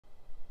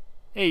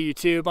Hey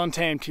YouTube,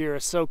 Untamed here.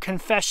 So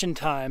confession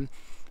time.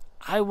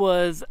 I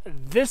was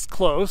this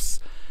close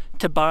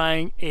to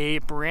buying a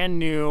brand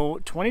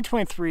new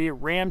 2023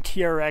 Ram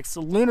TRX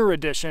Lunar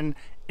Edition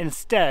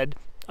instead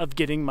of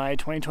getting my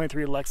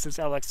 2023 Lexus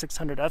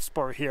LX600 F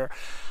Sport here.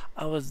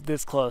 I was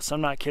this close, I'm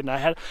not kidding. I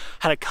had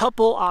a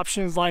couple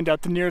options lined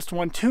up. The nearest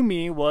one to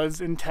me was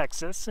in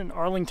Texas, in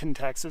Arlington,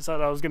 Texas,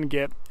 that I was going to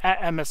get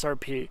at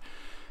MSRP.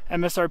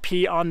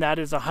 MSRP on that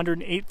is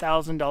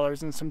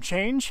 $108,000 and some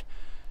change.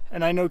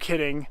 And I, no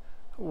kidding,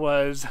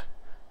 was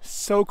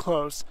so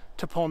close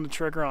to pulling the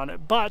trigger on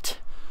it. But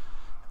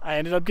I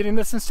ended up getting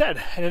this instead.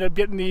 I ended up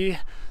getting the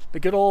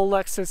good old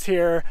Lexus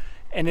here,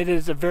 and it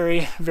is a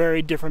very,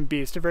 very different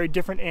beast, a very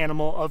different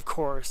animal, of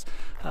course.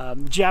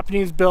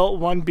 Japanese built,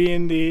 one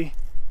being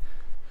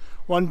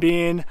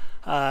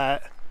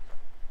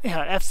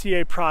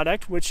FCA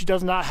product, which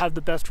does not have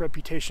the best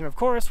reputation, of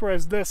course,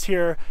 whereas this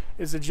here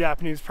is a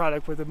Japanese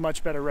product with a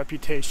much better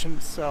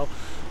reputation. So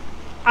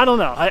I don't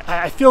know.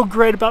 I feel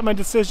great about my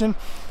decision,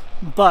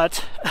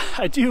 but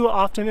I do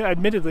often,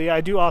 admittedly, I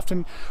do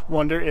often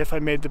wonder if I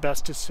made the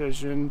best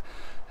decision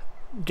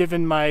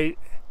given my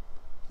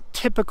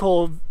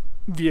typical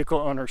vehicle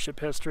ownership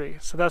history.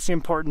 So that's the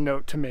important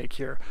note to make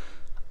here.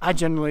 I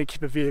generally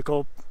keep a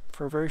vehicle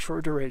for a very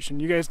short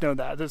duration. You guys know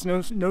that. There's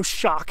no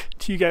shock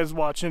to you guys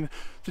watching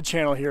the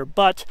channel here,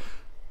 but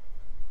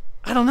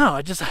I don't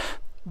know.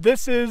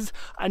 This is,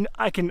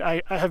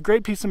 I have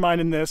great peace of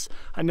mind in this.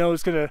 I know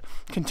it's going to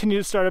continue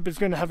to start up. It's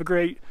going to have a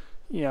great,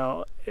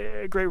 a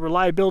great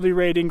reliability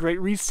rating,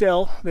 great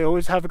resale. They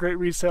always have a great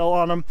resale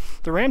on them.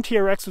 The Ram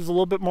TRX was a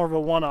little bit more of a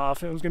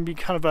one-off. It was going to be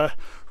kind of a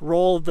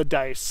roll of the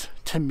dice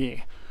to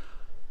me.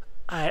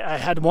 I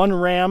had one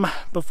Ram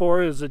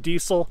before. It was a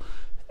diesel,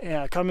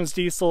 Cummins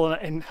diesel,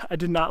 and I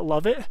did not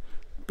love it.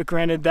 But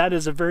granted, that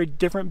is a very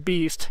different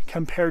beast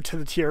compared to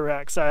the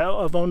TRX.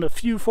 I've owned a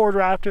few Ford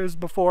Raptors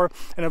before,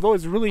 and I've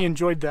always really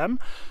enjoyed them.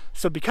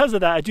 So because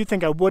of that, I do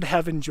think I would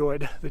have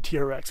enjoyed the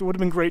TRX. It would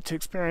have been great to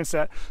experience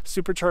that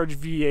supercharged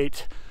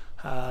V8.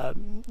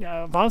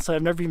 Honestly,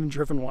 I've never even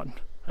driven one.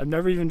 I've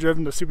never even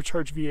driven the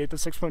supercharged V8, the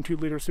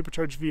 6.2 liter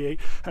supercharged V8,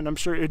 and I'm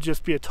sure it'd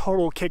just be a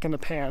total kick in the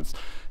pants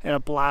and a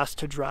blast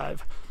to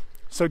drive.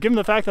 So given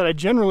the fact that I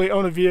generally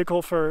own a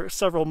vehicle for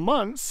several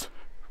months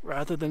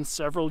rather than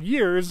several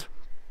years,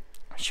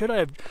 should I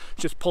have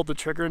just pulled the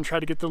trigger and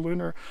tried to get the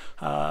Lunar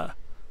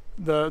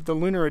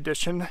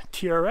Edition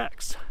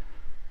TRX?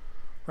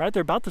 Right,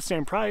 they're about the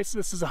same price.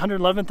 This is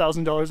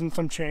 $111,000 and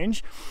some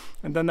change,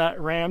 and then that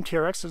Ram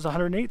TRX is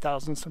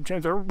 $108,000 some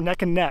change. They're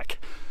neck and neck.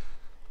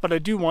 But I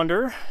do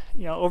wonder,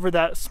 over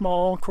that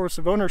small course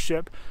of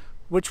ownership,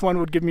 which one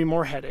would give me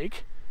more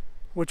headache?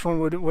 Which one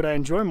would I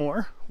enjoy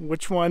more?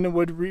 Which one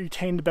would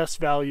retain the best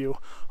value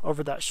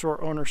over that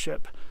short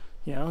ownership?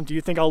 Do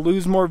you think I'll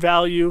lose more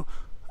value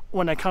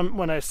when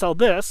I sell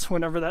this,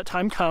 whenever that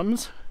time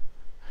comes,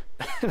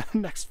 in the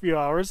next few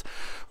hours,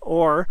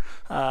 or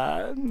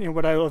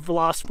would I have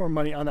lost more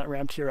money on that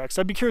Ram TRX?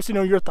 I'd be curious to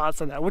know your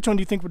thoughts on that. Which one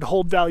do you think would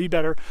hold value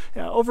better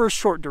over a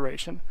short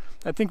duration?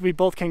 I think we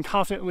both can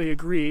confidently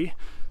agree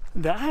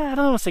that, I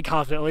don't want to say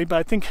confidently, but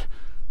I think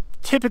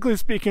typically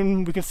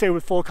speaking, we can say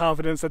with full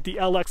confidence that the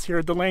LX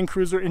here, the Land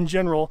Cruiser in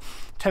general,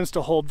 tends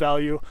to hold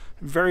value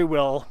very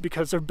well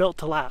because they're built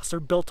to last. They're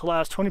built to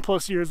last 20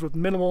 plus years with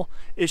minimal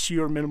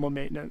issue or minimal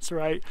maintenance,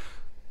 right?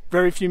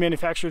 Very few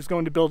manufacturers go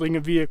into building a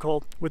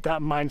vehicle with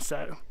that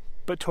mindset,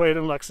 but Toyota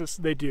and Lexus,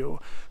 they do.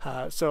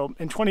 So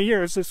in 20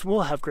 years, this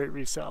will have great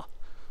resale.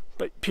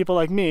 But people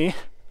like me,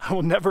 I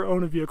will never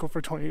own a vehicle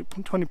for 20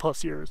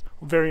 plus years.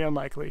 Very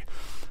unlikely.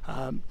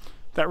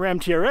 That Ram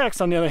TRX,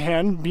 on the other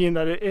hand, being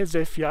that it is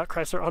a Fiat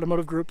Chrysler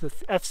Automotive Group, the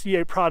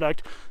FCA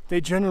product, they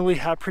generally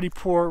have pretty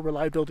poor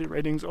reliability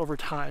ratings over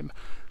time,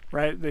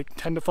 right? They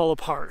tend to fall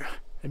apart.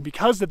 And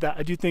because of that,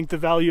 I do think the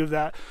value of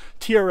that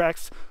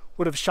TRX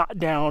would have shot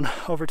down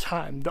over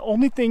time. The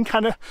only thing,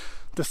 kind of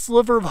the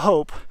sliver of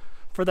hope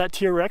for that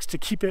TRX to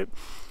keep it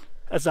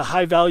as a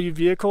high value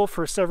vehicle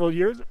for several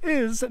years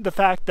is the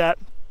fact that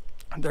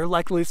they're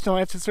going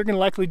to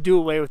likely do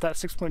away with that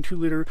 6.2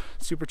 liter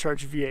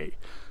supercharged V8.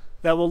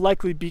 That will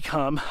likely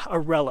become a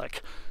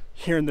relic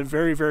here in the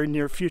very, very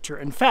near future.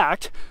 In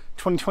fact,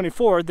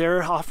 2024,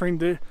 they're offering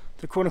the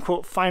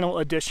quote-unquote final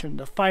edition,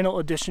 the final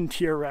edition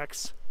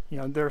TRX.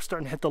 They're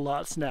starting to hit the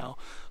lots now.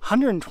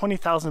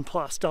 $120,000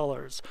 plus.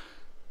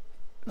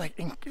 Like,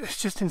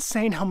 it's just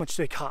insane how much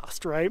they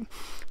cost, right?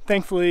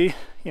 Thankfully,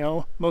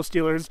 most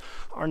dealers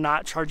are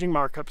not charging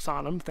markups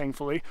on them,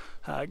 thankfully,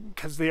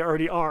 because they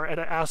already are at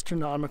an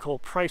astronomical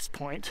price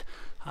point.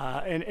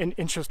 And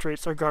interest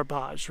rates are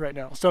garbage right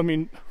now. So, I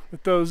mean,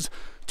 with those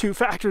two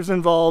factors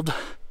involved,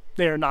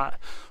 they are not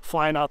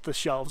flying off the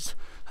shelves.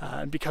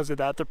 And because of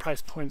that, the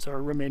price points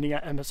are remaining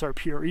at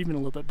MSRP or even a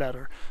little bit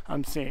better,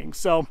 I'm seeing.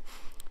 So,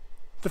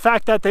 the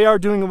fact that they are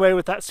doing away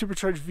with that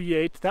supercharged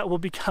V8, that will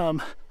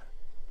become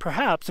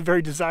perhaps a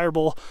very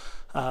desirable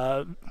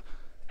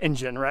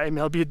engine, right? I mean,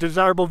 it'll be a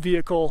desirable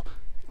vehicle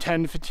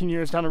 10 to 15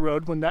 years down the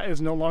road when that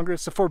is no longer,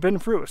 it's a forbidden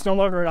fruit. It's no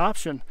longer an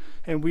option.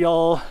 And we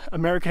all,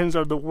 Americans,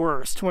 are the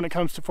worst when it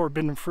comes to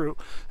forbidden fruit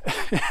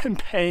and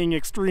paying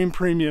extreme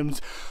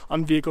premiums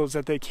on vehicles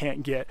that they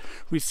can't get.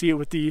 We see it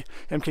with the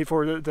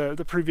MK4,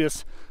 the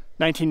previous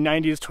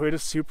 1990s Toyota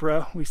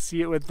Supra. We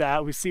see it with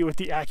that. We see it with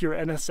the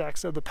Acura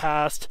NSX of the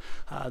past,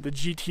 the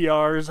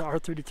GTRs,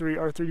 R33,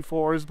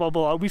 R34s, blah,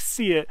 blah, blah. We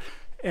see it,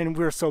 and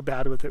we're so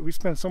bad with it. We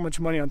spend so much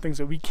money on things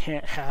that we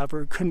can't have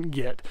or couldn't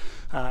get.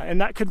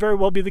 And that could very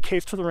well be the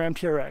case for the Ram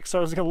TRX. So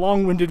it was like a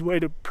long-winded way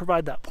to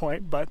provide that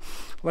point, but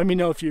let me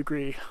know if you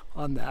agree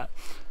on that.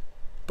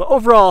 But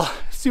overall,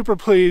 super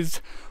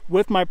pleased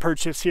with my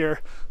purchase here.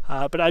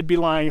 But I'd be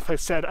lying if I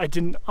said I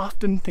didn't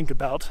often think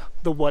about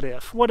the what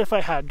if. What if I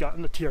had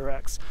gotten the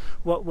TRX?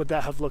 What would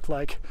that have looked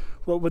like?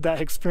 What would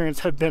that experience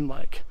have been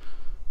like?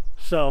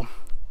 So,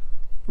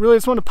 really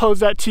just want to pose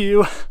that to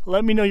you.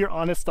 Let me know your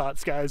honest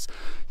thoughts, guys.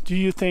 Do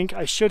you think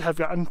I should have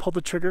pulled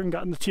the trigger and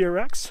gotten the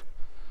TRX?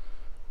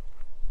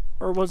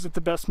 Or was it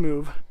the best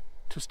move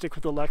to stick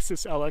with the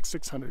Lexus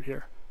LX600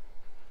 here?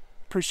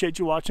 Appreciate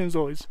you watching as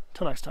always.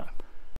 Till next time.